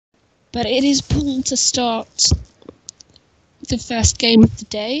But it is Paul to start the first game of the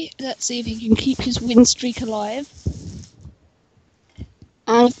day. Let's see if he can keep his win streak alive.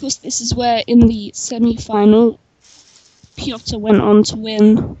 And of course, this is where in the semi-final, Piotr went on to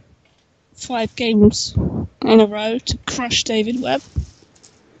win 5 games in a row to crush David Webb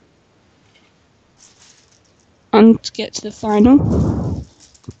and to get to the final.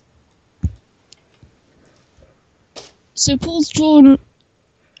 So Paul's drawn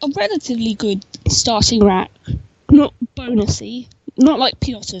a relatively good starting rack, not bonusy, not like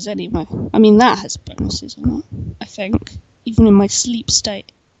Piotr's anyway. I mean, that has bonuses on it, I think, even in my sleep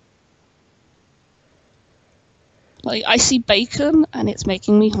state. Like, I see bacon and it's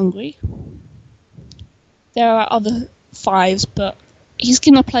making me hungry. There are other 5s, but he's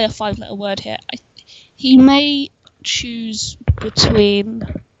going to play a 5-letter word here. He may choose between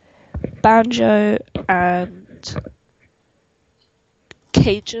banjo and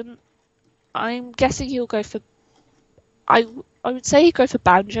Cajun. I'm guessing he'll go for... I would say he'd go for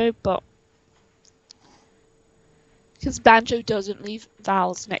banjo, but... because banjo doesn't leave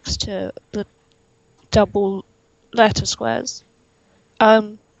vowels next to the double letter squares.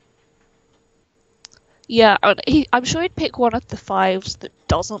 Yeah, I'm sure he'd pick one of the 5s that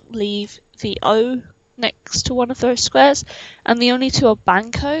doesn't leave the O next to one of those squares, and the only 2 are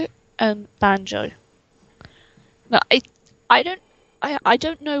banco and banjo. Now, I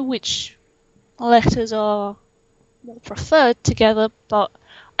don't know which letters are more preferred together, but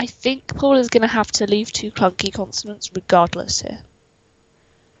I think Paul is going to have to leave 2 clunky consonants regardless here,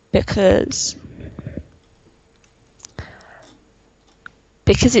 because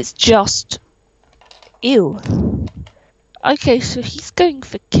it's just ew. Okay, so he's going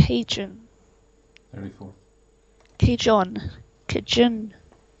for Cajun. 34. Cajun.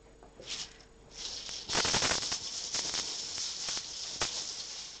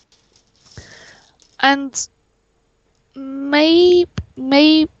 And maybe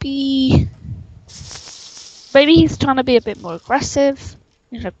he's trying to be a bit more aggressive.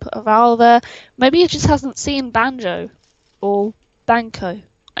 You know, put a vowel there. Maybe he just hasn't seen banjo or banco.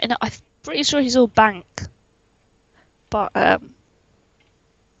 I'm pretty sure he's all bank. But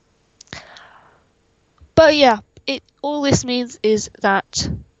yeah, all this means is that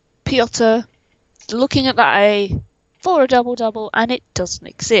Piotr is looking at that A for a double-double, and it doesn't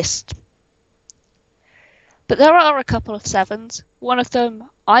exist. But there are a couple of 7s. One of them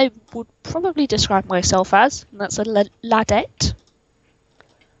I would probably describe myself as, and that's a ladette.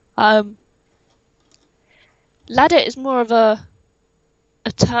 Ladette is more of a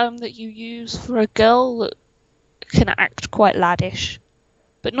term that you use for a girl that can act quite laddish,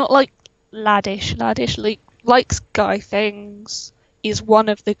 but not like laddish, like likes guy things, is one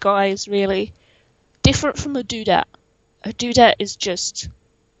of the guys really. Different from a dudette. A dudette is just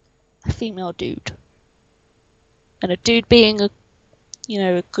a female dude. And a dude being a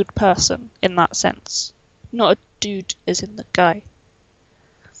good person in that sense. Not a dude as in the guy.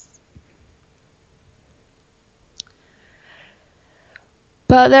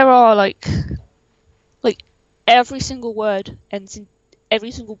 But there are like every single word ends in,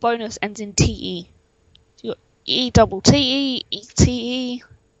 every single bonus ends in TE. So you got E-double-T-E, E-T-E,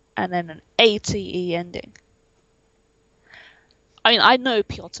 and then an A-T-E ending. I mean, I know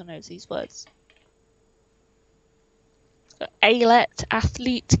Piotr knows these words. Alet,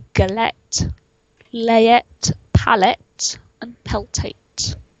 athlete, galette, layette, palette, and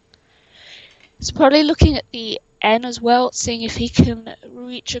peltate. He's probably looking at the N as well, seeing if he can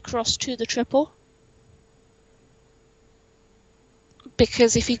reach across to the triple.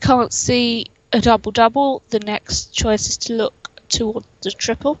 Because if he can't see a double-double, the next choice is to look toward the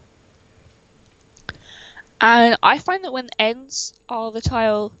triple. And I find that when N's are the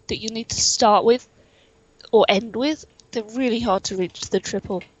tile that you need to start with or end with, they're really hard to reach the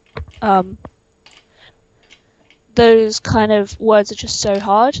triple. Those kind of words are just so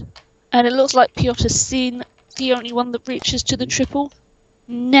hard. And it looks like Piotr's seen the only one that reaches to the triple.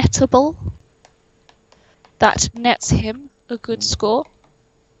 Nettable. That nets him a good score.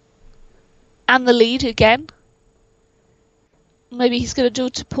 And the lead again. Maybe he's going to do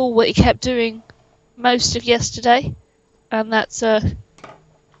to Paul what he kept doing most of yesterday. And that's as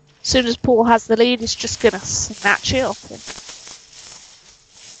soon as Paul has the lead, he's just going to snatch it off him.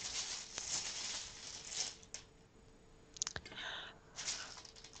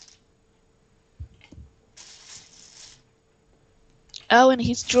 Oh, and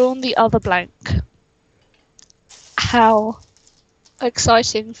he's drawn the other blank. How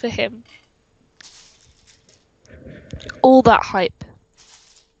exciting for him. All that hype.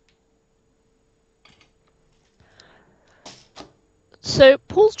 So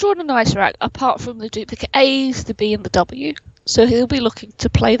Paul's drawn a nice rack, apart from the duplicate A's, the B and the W. So he'll be looking to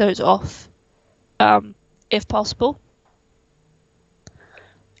play those off, if possible.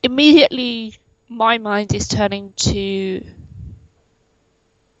 Immediately, my mind is turning to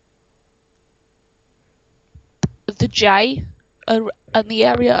the J and the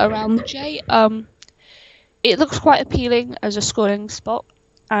area around the J. It looks quite appealing as a scoring spot,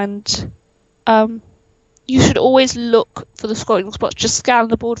 and you should always look for the scoring spots. Just scan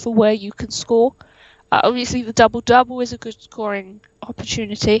the board for where you can score. Obviously, the double-double is a good scoring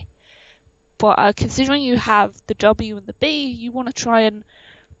opportunity, but considering you have the W and the B, you want to try and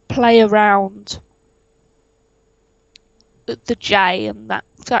play around the J and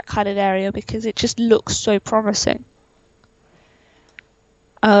that kind of area because it just looks so promising.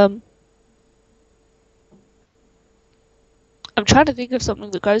 I'm trying to think of something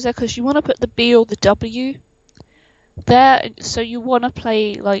that goes there because you want to put the B or the W there, so you want to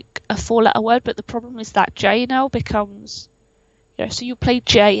play like a 4-letter word, but the problem is that J now becomes, so you play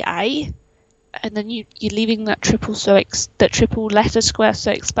JA, and then you're leaving that triple letter square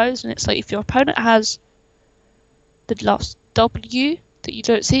so exposed, and it's like if your opponent has the last W that you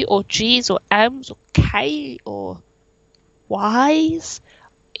don't see, or G's or M's or K or Y's,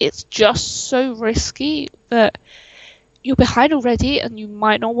 it's just so risky that you're behind already and you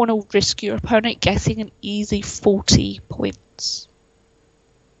might not want to risk your opponent getting an easy 40 points.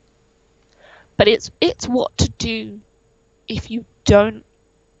 But it's what to do if you don't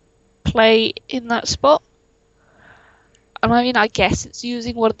play in that spot. And I mean, I guess it's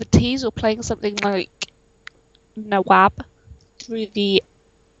using one of the T's or playing something like Nawab through the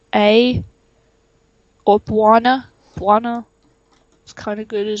A, or Buana. Buana is kind of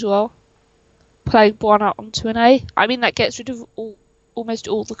good as well. Playing Buana onto an A. I mean, that gets rid of almost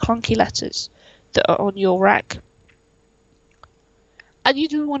all the clunky letters that are on your rack. And you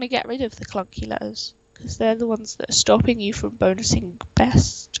do want to get rid of the clunky letters because they're the ones that are stopping you from bonusing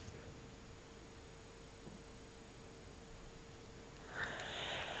best.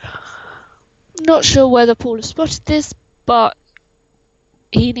 Not sure whether Paul has spotted this, but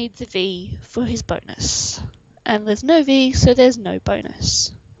he needs a V for his bonus. And there's no V, so there's no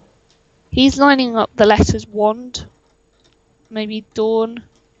bonus. He's lining up the letters wand, maybe dawn,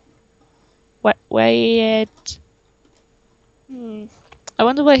 weird. I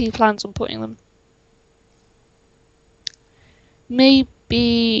wonder where he plans on putting them.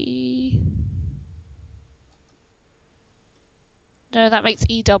 Maybe... No, that makes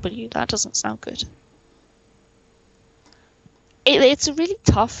EW. That doesn't sound good. It's a really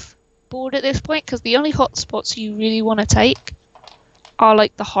tough board at this point because the only hotspots you really want to take are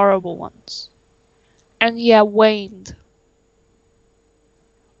like the horrible ones. And yeah, Waned.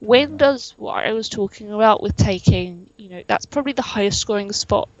 Waned does what I was talking about with taking, that's probably the highest scoring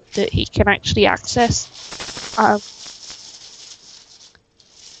spot that he can actually access.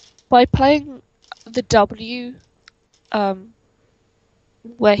 By playing the W,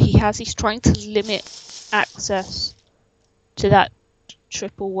 where he's trying to limit access to that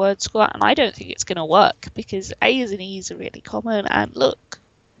triple word score, and I don't think it's going to work because A's and E's are really common, and look,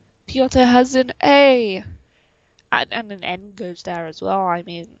 Piotr has an A, and an N goes there as well. I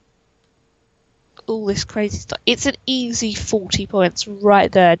mean, all this crazy stuff. It's an easy 40 points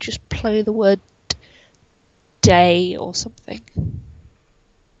right there. Just play the word day or something.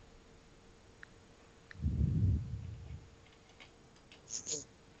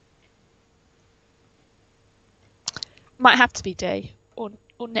 Might have to be day or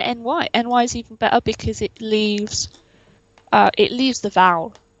NY. NY is even better because it leaves the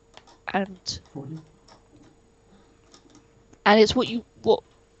vowel, and it's what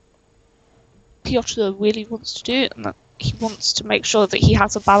Piotr really wants to do, and that he wants to make sure that he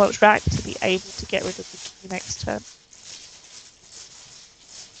has a balanced rack to be able to get rid of the key next turn.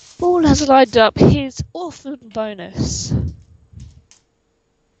 Paul has lined up his orphan bonus.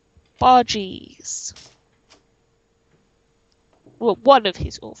 Bargees. Well, one of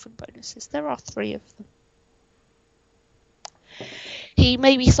his orphan bonuses. There are 3 of them. He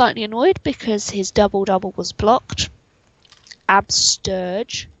may be slightly annoyed because his double-double was blocked.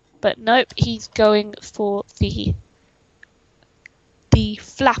 Absturge. But nope, he's going for the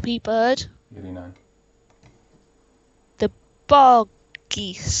Flappy Bird. 89. The bar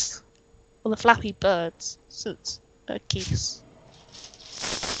geese. Or the Flappy Birds, since geese.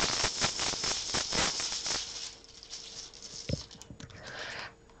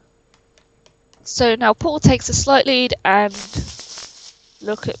 So now Paul takes a slight lead, and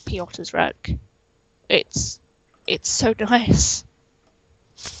look at Piotr's rack. It's so nice.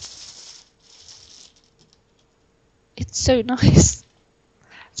 It's so nice.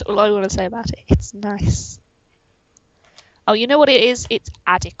 That's all I want to say about it. It's nice. Oh, you know what it is? It's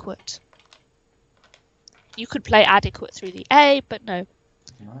adequate. You could play adequate through the A, but no.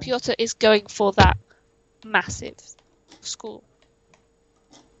 Nice. Piotr is going for that massive score.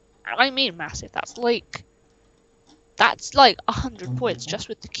 And I mean massive. That's like 100 points just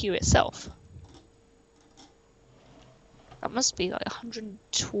with the queue itself. That must be like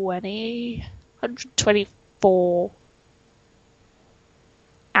 120, 124.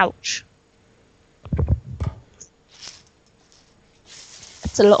 Ouch.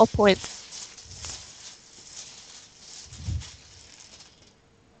 That's a lot of points.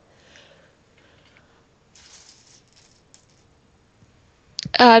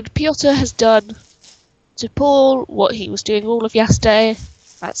 And Piotr has done to Paul what he was doing all of yesterday.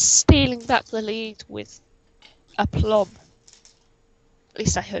 That's stealing back the lead with aplomb. At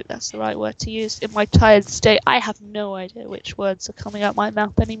least I hope that's the right word to use. In my tired state, I have no idea which words are coming out my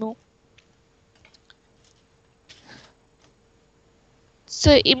mouth anymore.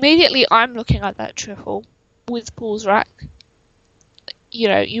 So immediately I'm looking at that triple with Paul's rack. You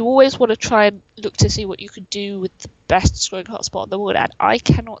know, you always want to try and look to see what you can do with the best scoring hotspot on the board, and I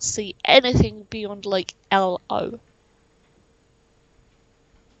cannot see anything beyond like LO.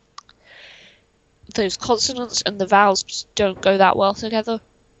 Those consonants and the vowels just don't go that well together.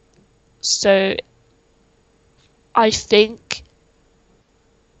 So I think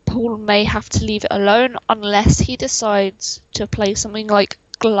Paul may have to leave it alone unless he decides to play something like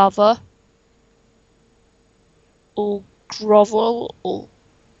Glover or Grovel or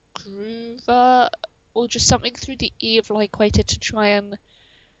Groover or just something through the E of like weighted to try and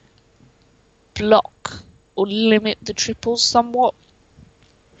block or limit the triples somewhat.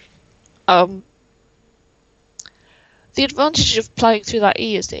 The advantage of playing through that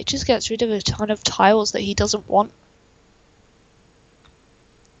E is that it just gets rid of a ton of tiles that he doesn't want.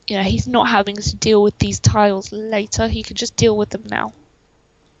 You know, he's not having to deal with these tiles later, he can just deal with them now.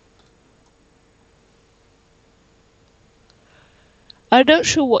 I'm not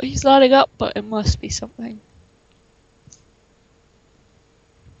sure what he's lining up, but it must be something.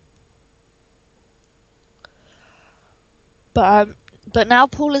 But now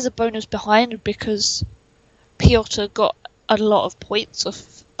Paul is a bonus behind because Piotr got a lot of points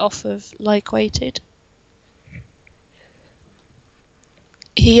off of like weighted.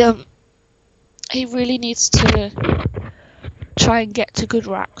 He really needs to try and get to good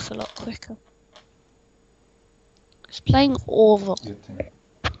racks a lot quicker. He's playing Orville.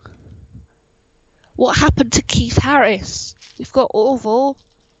 What happened to Keith Harris? We've got Orville.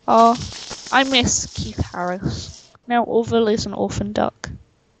 Oh, I miss Keith Harris. Now Orville is an orphan duck.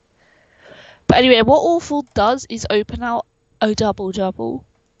 But anyway, what Orville does is open out a double-double,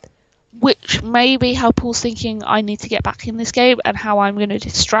 which may be how Paul's thinking I need to get back in this game and how I'm going to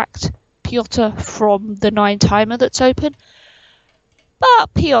distract Piotr from the 9 timer that's open.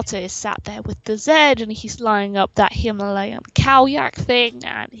 But Piotr is sat there with the Z and he's lining up that Himalayan cow yak thing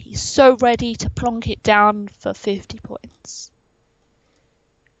and he's so ready to plonk it down for 50 points.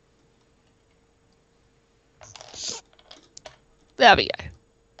 There we go.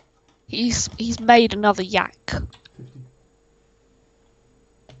 He's made another yak.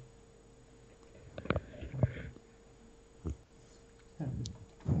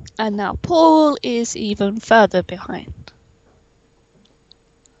 And now Paul is even further behind.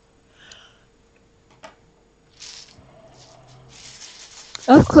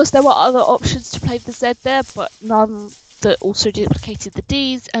 Of course, there were other options to play the Z there, but none that also duplicated the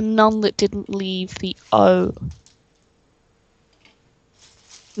Ds, and none that didn't leave the O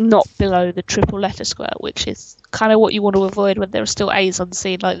not below the triple letter square, which is kind of what you want to avoid when there are still A's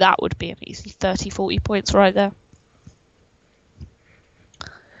unseen. Like that would be an easy 30-40 points right there.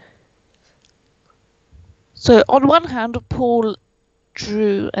 So on one hand, Paul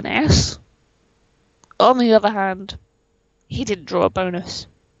drew an S. On the other hand, he didn't draw a bonus.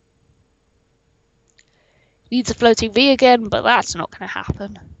 Needs a floating V again, but that's not going to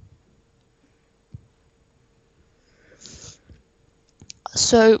happen.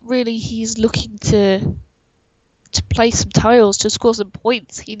 So really, he's looking to play some tiles to score some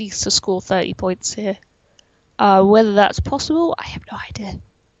points. He needs to score 30 points here. Whether that's possible, I have no idea.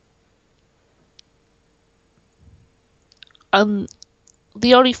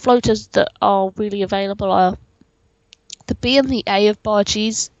 The only floaters that are really available are the B and the A of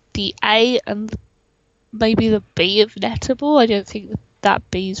bargees, the A and maybe the B of nettable. I don't think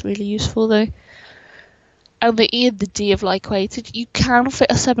that B is really useful though. And the E and the D of like weighted. You can fit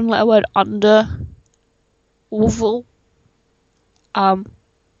a 7-letter word under Orville.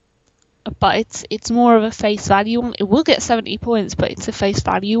 but it's more of a face value one. It will get 70 points, but it's a face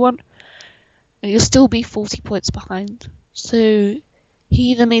value one. And you'll still be 40 points behind. So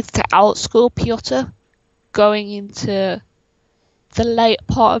he either needs to outscore Piotr going into the late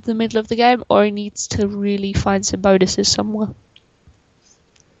part of the middle of the game, or he needs to really find some bonuses somewhere.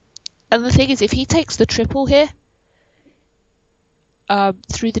 And the thing is, if he takes the triple here,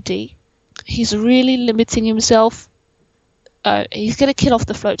 through the D, he's really limiting himself. He's going to kill off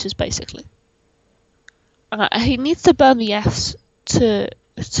the floaters, basically. He needs to burn the Fs to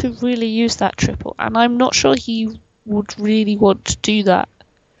really use that triple, and I'm not sure he would really want to do that,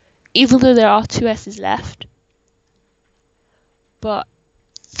 even though there are 2 S's left. But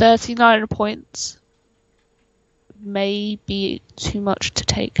 39 points may be too much to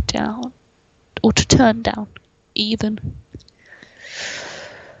take down, or to turn down, even.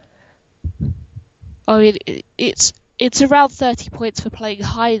 I mean, it's around 30 points for playing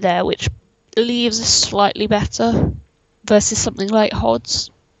high there, which leaves us slightly better versus something like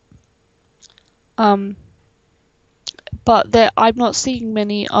Hodds. But I'm not seeing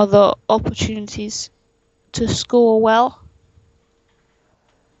many other opportunities to score well.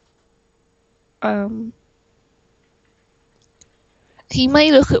 He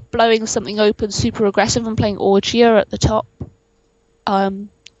may look at blowing something open super aggressive and playing Orgia at the top.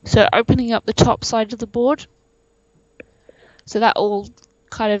 So opening up the top side of the board. So that all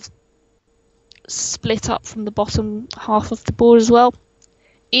kind of split up from the bottom half of the board as well.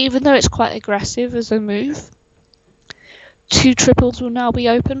 Even though it's quite aggressive as a move. 2 triples will now be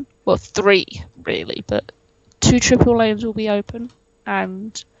open. Well, 3 really, but 2 triple lanes will be open.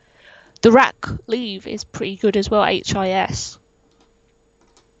 And the rack leave is pretty good as well, HIS.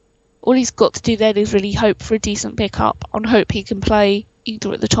 All he's got to do then is really hope for a decent pickup and hope he can play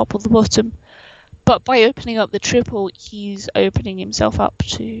either at the top or the bottom. But by opening up the triple, he's opening himself up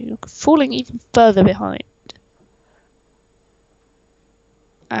to falling even further behind.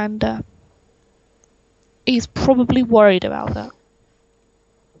 And he's probably worried about that.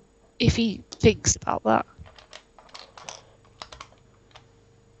 If he thinks about that.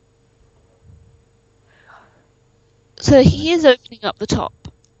 So he is opening up the top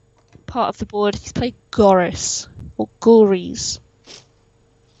part of the board. He's played Goris, or Gories.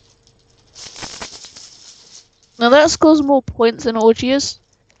 Now that scores more points than Orgias.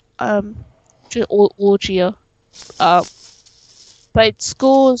 Orgia. But it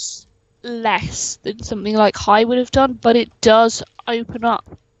scores less than something like High would have done, but it does open up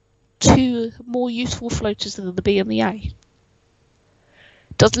 2 more useful floaters than the B and the A. It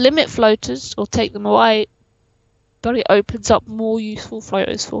does limit floaters, or take them away, but it opens up more useful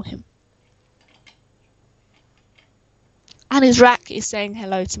floaters for him. And his rack is saying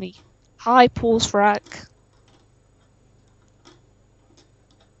hello to me. Hi, pause rack.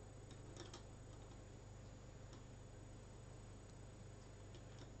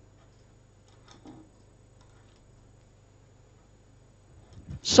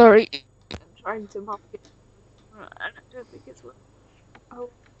 Sorry, I'm trying to mark it. I don't think it's working.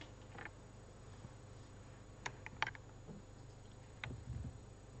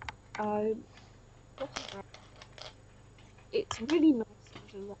 Oh. It's really nice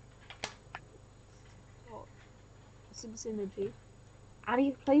to got some synergy, and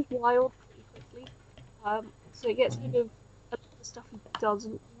he plays wild pretty quickly. So it gets rid of a lot of the stuff he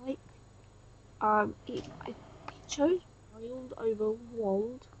doesn't like. He chose wild over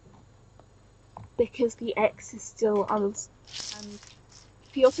walled because the X is still us, and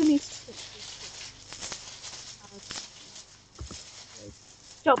Piotr needs to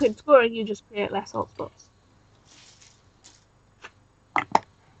stop him scoring. You just create less hotspots.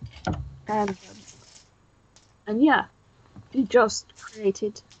 And yeah, he just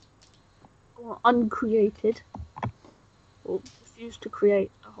created, or uncreated, or refused to create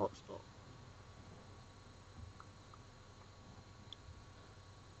a hotspot.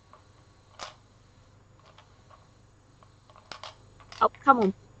 Oh, come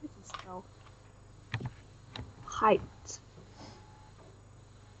on. This is spell. Height.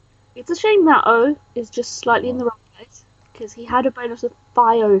 It's a shame that O is just slightly in the wrong place, because he had a bonus of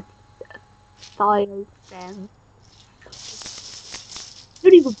Thiothen. I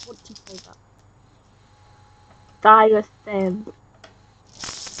don't even want to say that. Thiothen.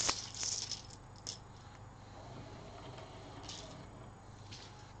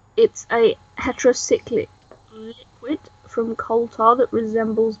 It's a heterocyclic liquid from coal tar that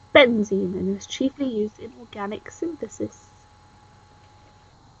resembles benzene and is chiefly used in organic synthesis.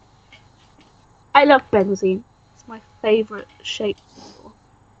 I love benzene. It's my favourite shape.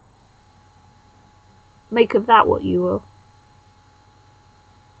 Make of that what you will.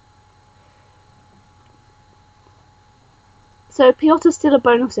 So Piotr's still a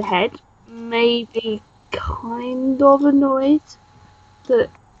bonus ahead. Maybe kind of annoyed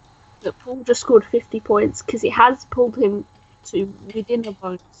that Paul just scored 50 points because it has pulled him to within a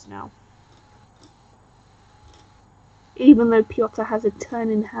bonus now. Even though Piotr has a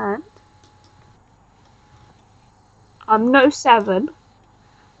turn in hand. No 7.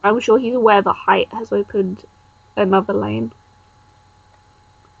 I'm sure he's aware that height has opened another lane.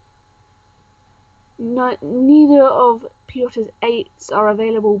 No, neither of Piotr's 8s are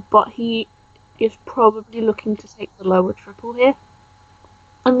available, but he is probably looking to take the lower triple here.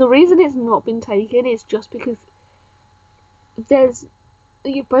 And the reason it's not been taken is just because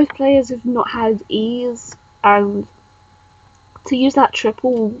both players have not had E's, and to use that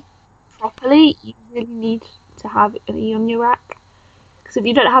triple properly, you really need to have an E on your rack. Because if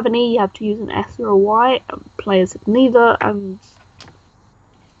you don't have an E, you have to use an S or a Y, and players have neither, and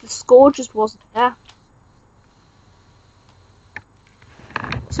the score just wasn't there.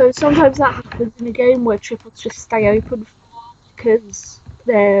 So sometimes that happens in a game where triples just stay open because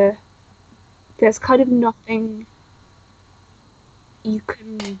there's kind of nothing you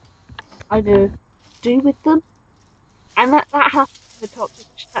can either do with them. And that happens in the top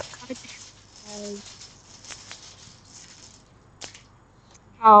division. That's kind of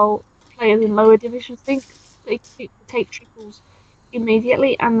how players in lower divisions think. They take triples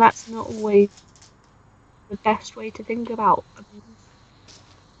immediately, and that's not always the best way to think about things.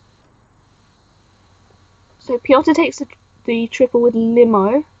 So Piotr takes the triple with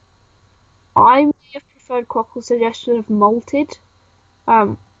limo. I may have preferred Cockle's suggestion of malted,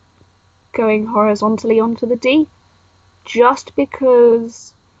 going horizontally onto the D, just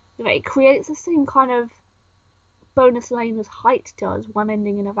because it creates the same kind of bonus lane as height does, one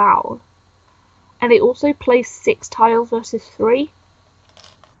ending in a vowel. And it also plays 6 tiles versus 3.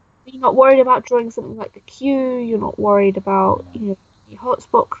 You're not worried about drawing something like the Q, you're not worried about your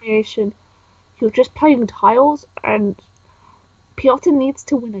hotspot creation. You're just playing tiles, and Piotr needs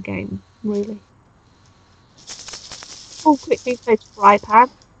to win a game, really. Paul quickly plays fry pan.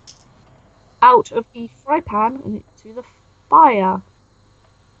 Out of the fry pan and into the fire.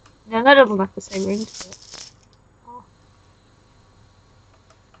 No, that doesn't have the same ring to it. Oh.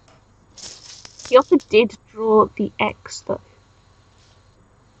 Piotr did draw the X though,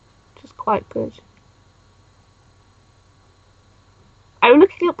 which is quite good. I'm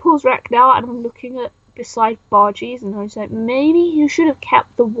looking at Paul's rack now, and I'm looking at beside Bargie's, and I was like, maybe you should have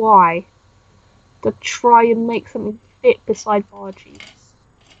kept the Y to try and make something fit beside Bargie's.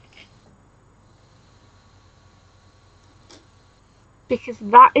 Because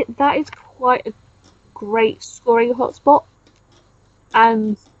that is quite a great scoring hotspot,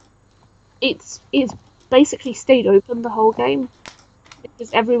 and it's basically stayed open the whole game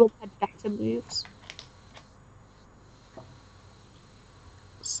because everyone had better moves.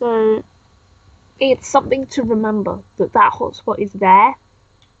 So it's something to remember that hotspot is there,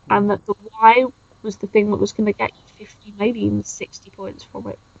 and that the Y was the thing that was going to get you 50, maybe even 60 points from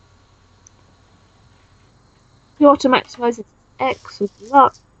it. Piotr maximizes X with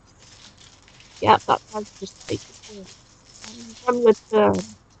luck. Yep, that has just take it. One with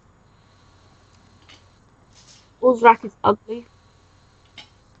All's rack is ugly.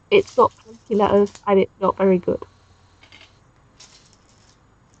 It's got clunky letters, and it's not very good.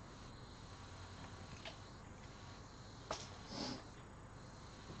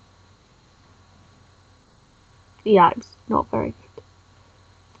 Yeah, it's not very good.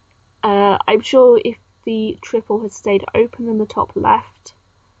 I'm sure if the triple had stayed open in the top left,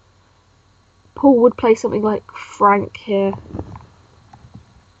 Paul would play something like Frank here.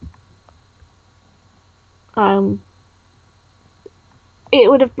 It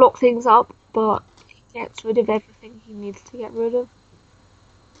would have blocked things up, but he gets rid of everything he needs to get rid of.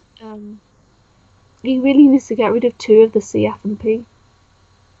 He really needs to get rid of 2 of the CF and P.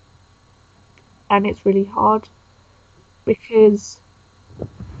 And it's really hard because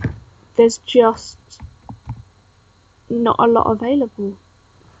there's just not a lot available.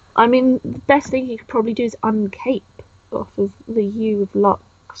 I mean, the best thing he could probably do is uncape off of the U of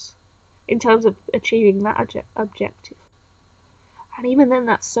Lux in terms of achieving that objective. And even then,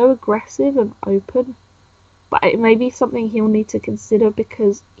 that's so aggressive and open. But it may be something he'll need to consider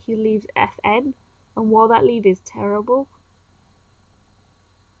because he leaves FN, and while that lead is terrible,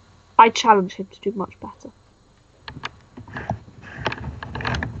 I challenge him to do much better.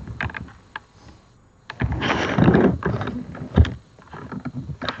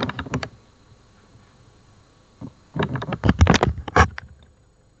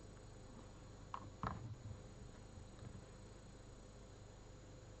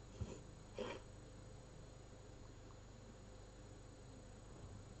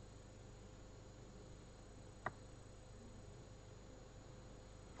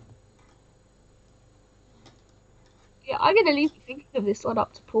 Yeah, I'm gonna leave you thinking of this one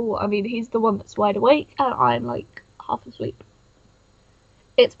up to Paul. I mean, he's the one that's wide awake, and I'm like half asleep.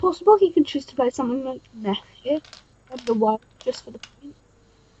 It's possible he could choose to play something like Meth here, and the Wild just for the points,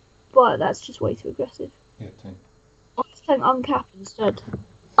 but that's just way too aggressive. Yeah, 10. Or he's playing Uncap instead.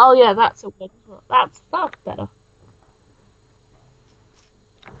 Oh yeah, that's a win as well. That's better.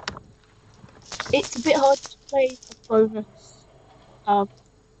 It's a bit hard to play a bonus um,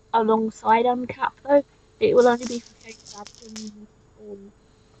 alongside Uncap though. It will only be for cases absent, or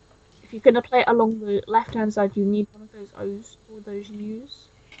if you're gonna play it along the left hand side, you need one of those O's or those U's.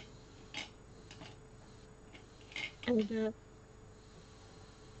 And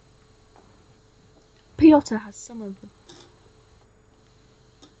Piotr has some of them.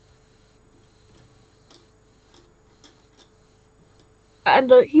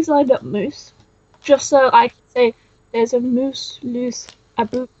 And he's lined up Moose, just so I can say there's a Moose loose, a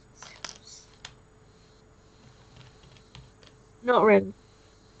boot. Not really.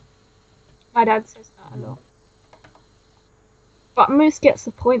 My dad says that a lot. But Moose gets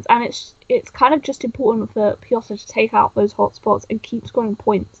the points, and it's kind of just important for Piotr to take out those hotspots and keep scoring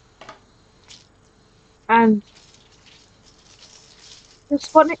points. And the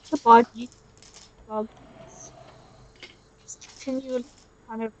Sputnik the bug is continually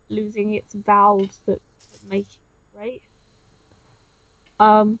kind of losing its valves that make it great.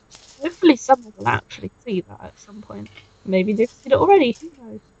 Hopefully someone will actually see that at some point. Maybe they've seen it already, who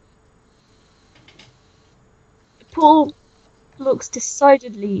knows? Paul looks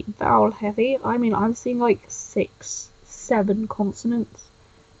decidedly vowel heavy. I mean, I'm seeing like 6, 7 consonants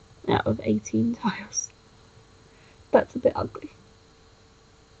out of 18 tiles. That's a bit ugly.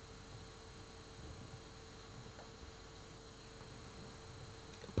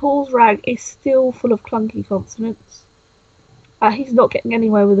 Paul's rag is still full of clunky consonants. He's not getting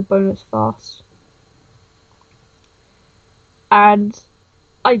anywhere with a bonus fast. And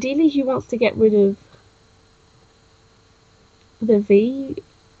ideally he wants to get rid of the V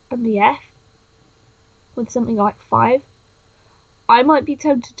and the F with something like 5. I might be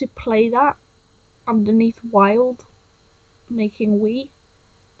tempted to play that underneath Wild, making we,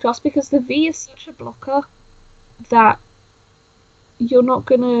 just because the V is such a blocker that you're not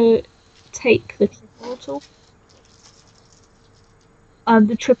gonna take the triple at all.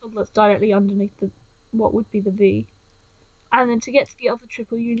 The triple that's directly underneath what would be the V. And then to get to the other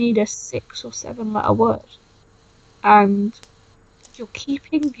triple you need a 6 or 7 letter word. And you're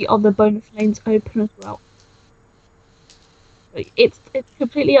keeping the other bonus lanes open as well. It's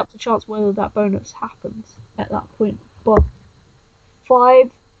completely up to chance whether that bonus happens at that point. But 5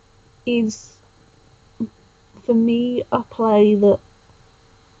 is, for me, a play that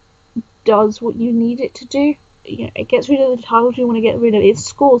does what you need it to do. You know, it gets rid of the tiles you want to get rid of. It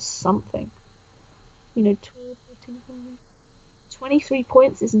scores something. 12, 13, 14, 23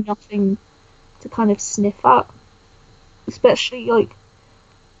 points is nothing to kind of sniff at. Especially, like,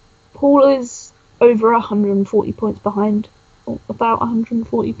 Paul is over 140 points behind. Or about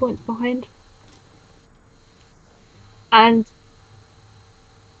 140 points behind. And,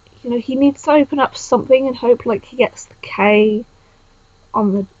 he needs to open up something and hope, like, he gets the K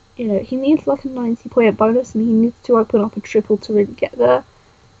on the... he needs, like, a 90-point bonus, and he needs to open up a triple to really get there.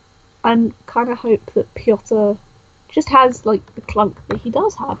 And kind of hope that Piotr just has, like, the clunk that he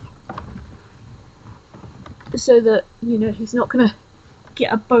does have. So that, he's not going to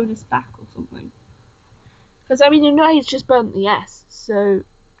get a bonus back or something. Because, I mean, he's just burnt the S, so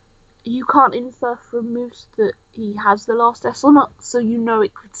you can't infer from Moose that he has the last S or not, so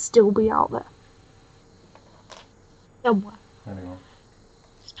it could still be out there. Somewhere. Anyway.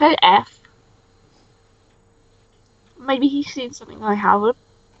 Let's play F. Maybe he's seen something I haven't.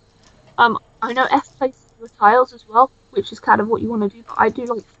 I know F plays the tiles as well, which is kind of what you want to do, but I do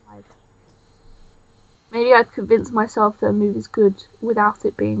like 5. Maybe I'd convince myself that a move is good without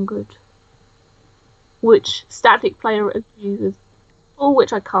it being good. Which Static Player agrees with, or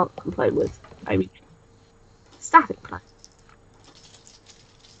which I can't complain with. I mean, Static Player.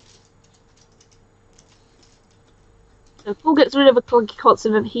 So if Paul gets rid of a clunky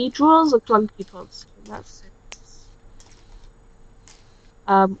consonant, he draws a clunky consonant. That's it.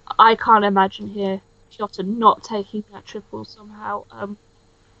 I can't imagine here Piotr not taking that triple somehow.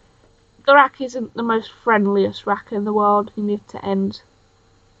 The rack isn't the most friendliest rack in the world. He needs to end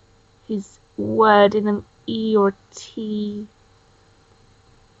his word in an E or a T.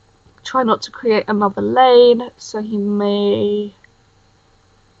 Try not to create another lane, so he may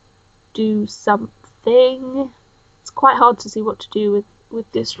do something. It's quite hard to see what to do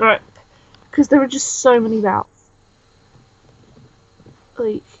with this rack, because there are just so many vowels.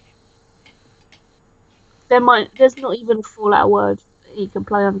 Like, There's not even a 4-letter word that he can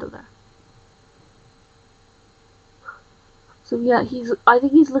play under there. So yeah, I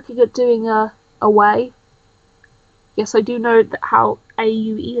think he's looking at doing a away. Yes, I do know that how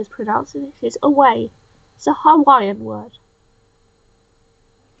AUE is pronounced in this. It's away. It's a Hawaiian word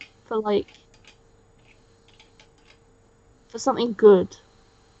for for something good.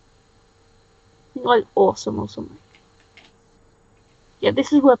 I think like awesome or something. Yeah,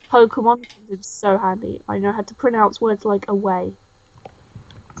 this is where Pokemon comes in so handy. I know how to pronounce words like away.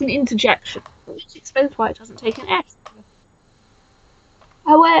 It's an interjection, which explains why it doesn't take an S.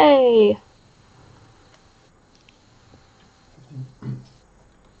 Away!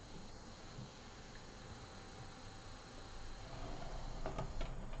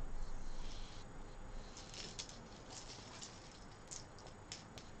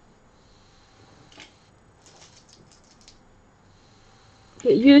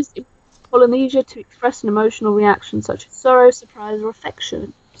 Get used in Polynesia to express an emotional reaction such as sorrow, surprise, or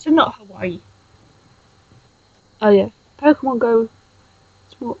affection. So not Hawaii. Oh yeah, Pokemon Go.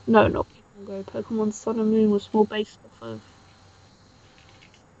 No, not Pokemon Go. Pokemon Sun and Moon was more based off of.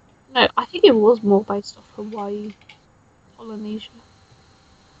 No, I think it was more based off Hawaii, Polynesia.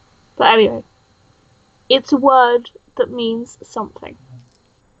 But anyway, it's a word that means something.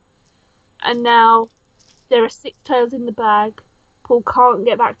 And now there are 6 tails in the bag. Paul can't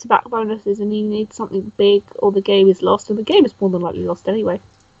get back-to-back bonuses and he needs something big or the game is lost. And the game is more than likely lost anyway.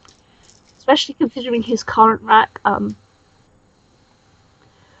 Especially considering his current rack.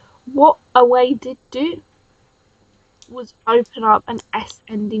 What Away did do was open up an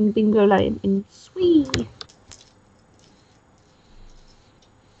S-ending bingo lane in Swee.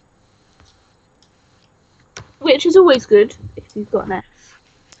 Which is always good if you've got an S.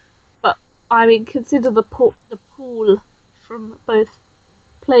 But, I mean, consider the pool from both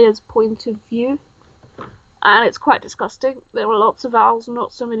players' point of view. And it's quite disgusting. There are lots of vowels,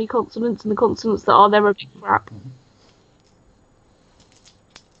 not so many consonants, and the consonants that are there are big crap.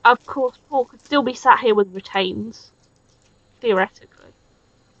 Of course, Paul could still be sat here with retains. Theoretically.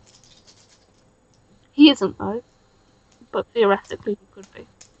 He isn't, though. But theoretically, he could be.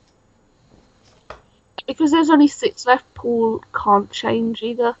 Because there's only 6 left, Paul can't change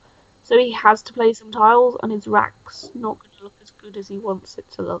either. So he has to play some tiles, and his rack's not going to look as good as he wants it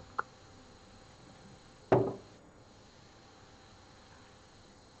to look.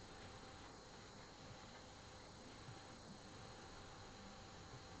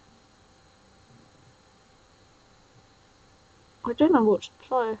 I don't know what to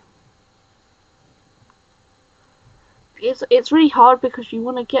play. It's really hard because you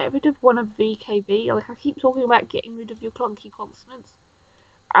want to get rid of one of VKB. Like, I keep talking about getting rid of your clunky consonants.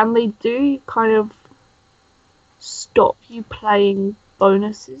 And they do kind of stop you playing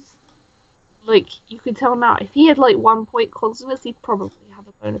bonuses. Like, you can tell now, if he had like 1-point consonants, he'd probably have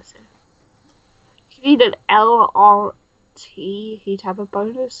a bonus here. If he needed LRT, he'd have a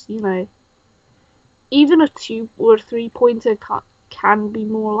bonus, you know. Even a 2 or 3-pointer can be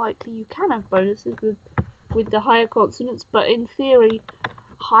more likely. You can have bonuses with the higher consonants, but in theory,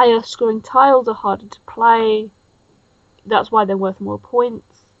 higher scoring tiles are harder to play. That's why they're worth more points.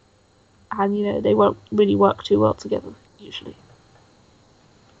 And, you know, they won't really work too well together, usually.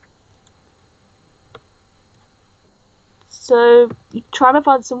 So, you're trying to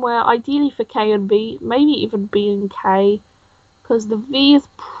find somewhere, ideally for K and B, maybe even B and K, because the V is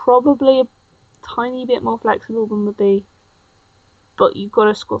probably a tiny bit more flexible than the B, but you've got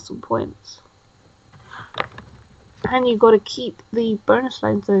to score some points. And you've got to keep the bonus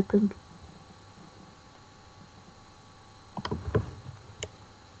lanes open.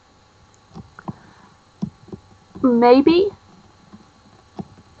 Maybe,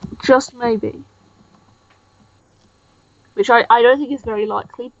 just maybe, which I don't think is very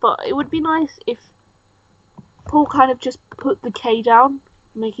likely, but it would be nice if Paul kind of just put the K down,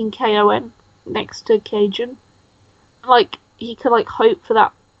 making KON next to Cajun. Like, he could like hope for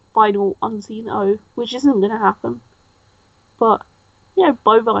that final unseen O, which isn't going to happen. But, you know,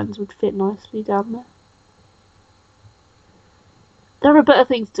 bovines would fit nicely down there. There are better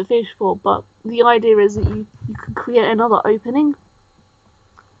things to fish for, but the idea is that you could create another opening.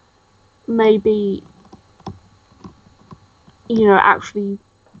 Maybe, you know, actually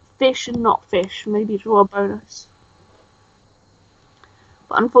fish and not fish. Maybe draw a bonus.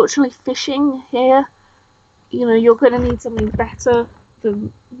 But unfortunately, fishing here, you know, you're going to need something better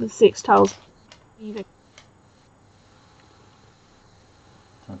than the 6 tiles.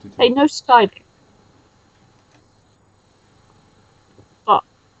 Hey, no skydiving. But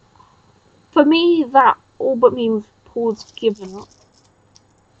for me, that all but means Paul's given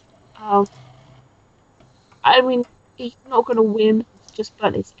up. I mean, he's not going to win. He's just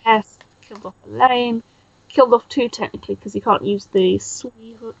burnt his S, killed off a lane, killed off two technically because he can't use the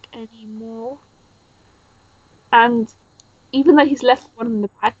sweet hook anymore. And even though he's left one in the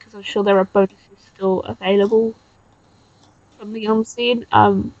bag, because I'm sure there are bonuses still available from the unseen,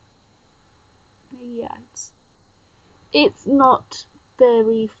 yeah, it's not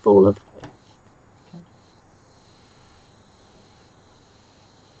very full of hope.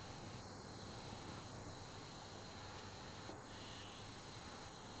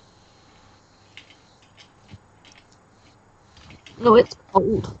 No, it's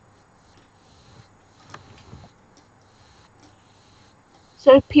cold.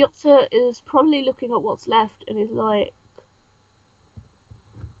 So Piotr is probably looking at what's left and is like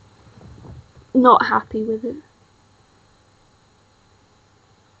not happy with it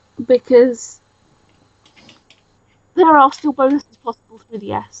because there are still bonuses possible through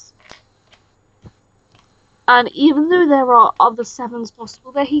the S. And even though there are other sevens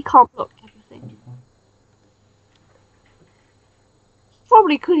possible there, he can't block everything.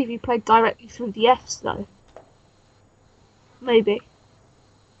 Probably could if he played directly through the S though. Maybe.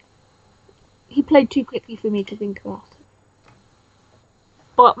 He played too quickly for me to think about it.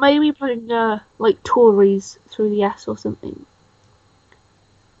 But maybe playing like Tories through the S or something.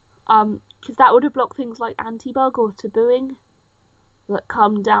 Because that would have blocked things like anti-bug or tabooing that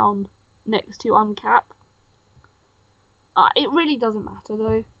come down next to uncap. It really doesn't matter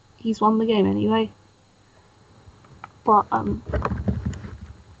though. He's won the game anyway. But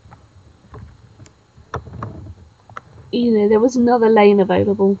there was another lane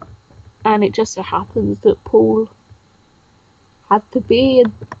available, and it just so happens that Paul had to be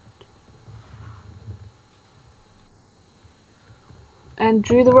and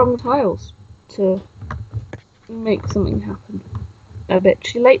drew the wrong tiles to make something happen. A bit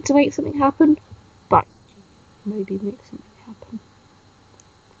too late to make something happen, but maybe make something happen.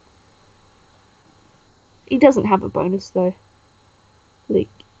 He doesn't have a bonus though. Like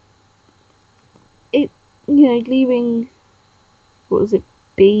it, leaving. What was it?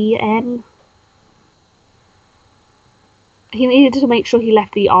 BN. He needed to make sure he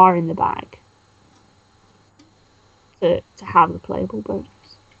left the R in the bag to have the playable bonus,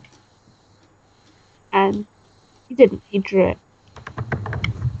 and he didn't. He drew it.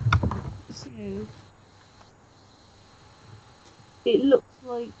 So it looks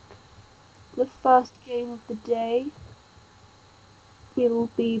like the first game of the day will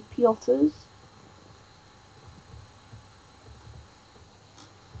be Piotr's.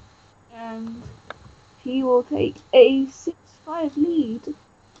 And he will take a 6-5 lead.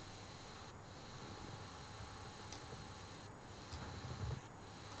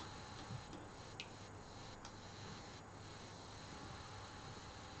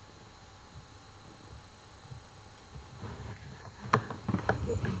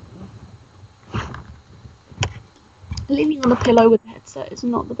 Leaning on a pillow with a headset is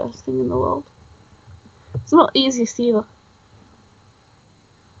not the best thing in the world. It's not the easiest either.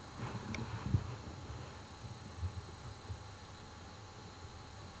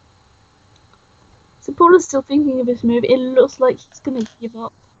 So Paul is still thinking of his move. It looks like he's going to give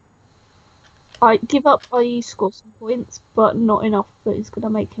up. Give up, i.e. score some points, but not enough that is going to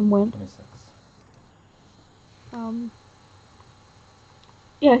make him win. 26.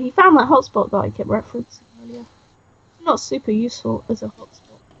 Yeah, he found that hotspot that I kept referencing earlier. Not super useful as a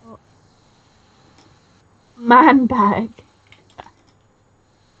hotspot, but man bag.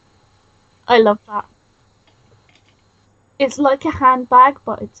 I love that. It's like a handbag,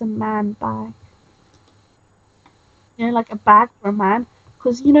 but it's a man bag. Like a bag for a man.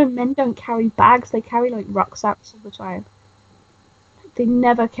 Because, men don't carry bags, they carry, like, rucksacks all the time. They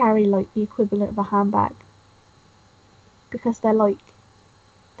never carry, like, the equivalent of a handbag. Because they're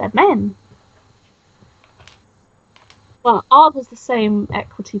men. Well, ours has the same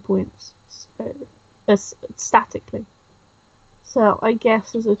equity points as statically. So I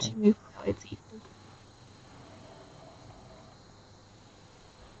guess as a two it's equal.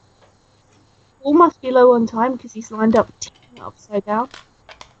 Paul must be low on time because he's lined up upside down.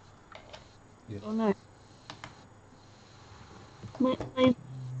 Yes. Oh no. I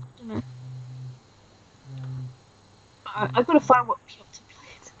don't know. I gotta find what Piotr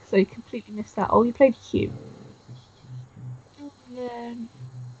played because I completely missed that. Oh, he played Hugh. And then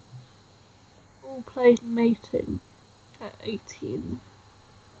Paul played Mating at 18.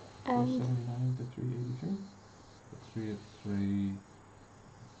 And 79 to 383. 383.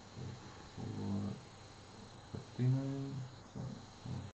 459.